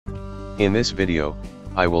In this video,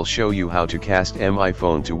 I will show you how to cast Mi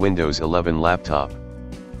phone to Windows 11 laptop.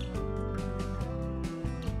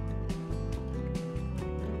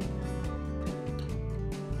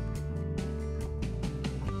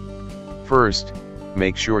 First,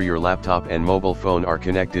 make sure your laptop and mobile phone are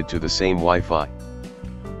connected to the same Wi-Fi.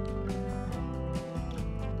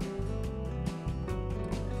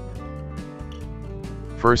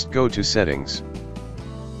 First go to Settings.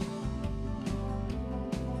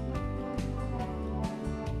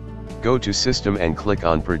 Go to System and click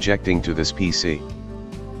on Projecting to this PC.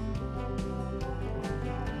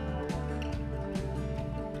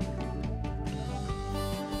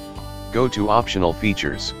 Go to Optional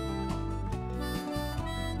Features.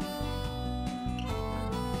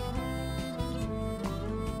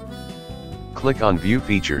 Click on View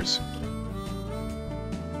Features.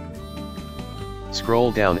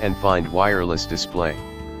 Scroll down and find Wireless Display.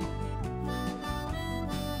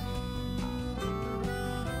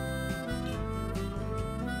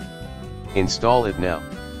 Install it now.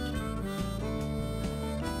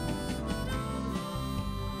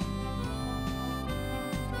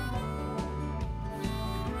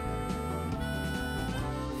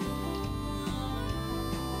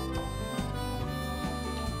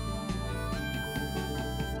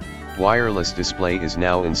 Wireless display is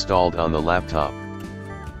now installed on the laptop.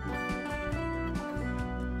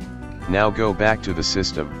 Now go back to the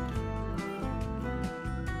system.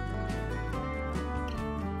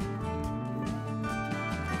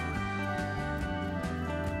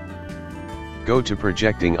 Go to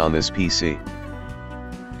Projecting on this PC.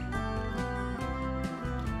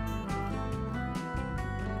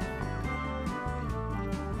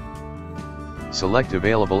 Select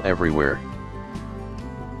Available Everywhere.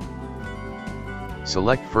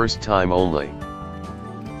 Select First Time Only.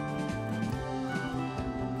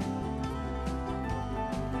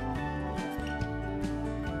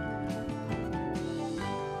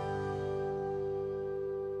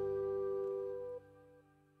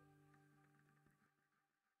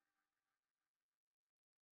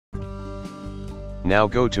 Now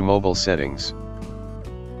go to Mobile Settings.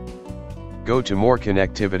 Go to More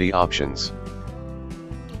Connectivity Options.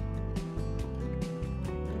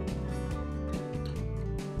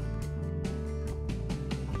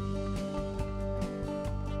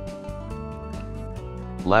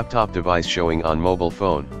 Laptop device showing on mobile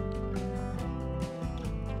phone.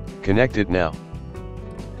 Connect it now.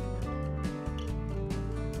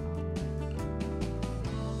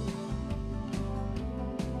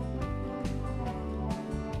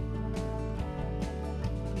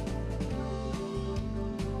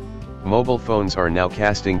 Mobile phones are now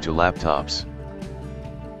casting to laptops.